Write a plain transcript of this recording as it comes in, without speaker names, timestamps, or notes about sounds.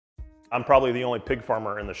I'm probably the only pig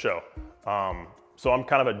farmer in the show. So I'm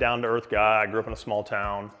kind of a down-to-earth guy. I grew up in a small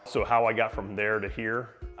town. So how I got from there to here,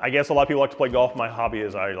 I guess a lot of people like to play golf. My hobby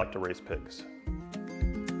is I like to raise pigs.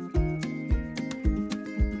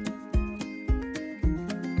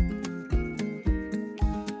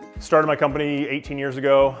 Started my company 18 years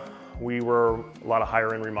ago. We were a lot of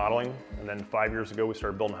higher-end remodeling, and then 5 years ago we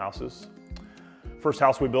started building houses. First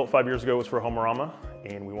house we built 5 years ago was for Home-A-Rama,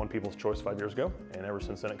 and we won People's Choice 5 years ago, and ever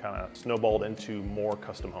since then it kind of snowballed into more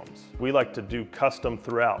custom homes. We like to do custom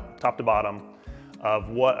throughout, top to bottom, of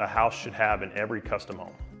what a house should have in every custom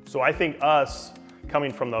home. So I think us,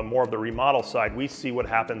 coming from more of the remodel side, we see what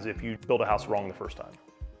happens if you build a house wrong the first time.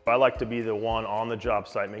 I like to be the one on the job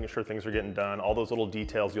site, making sure things are getting done, all those little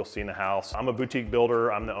details you'll see in the house. I'm a boutique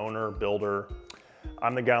builder, I'm the owner, builder.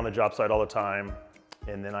 I'm the guy on the job site all the time.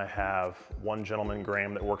 And then I have one gentleman,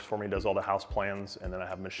 Graham, that works for me, does all the house plans. And then I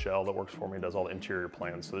have Michelle that works for me, does all the interior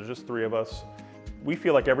plans. So there's just 3 of us. We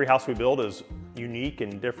feel like every house we build is unique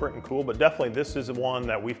and different and cool, but definitely this is one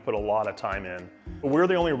that we've put a lot of time in. We're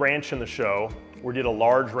the only ranch in the show. We did a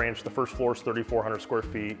large ranch. The first floor is 3,400 square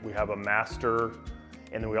feet. We have a master,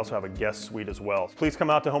 and then we also have a guest suite as well. Please come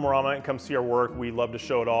out to Home-A-Rama and come see our work. We love to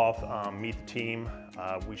show it off, meet the team.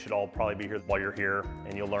 We should all probably be here while you're here,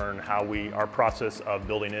 and you'll learn how our process of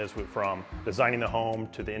building is from designing the home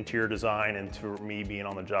to the interior design and to me being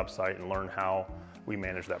on the job site, and learn how we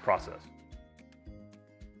manage that process.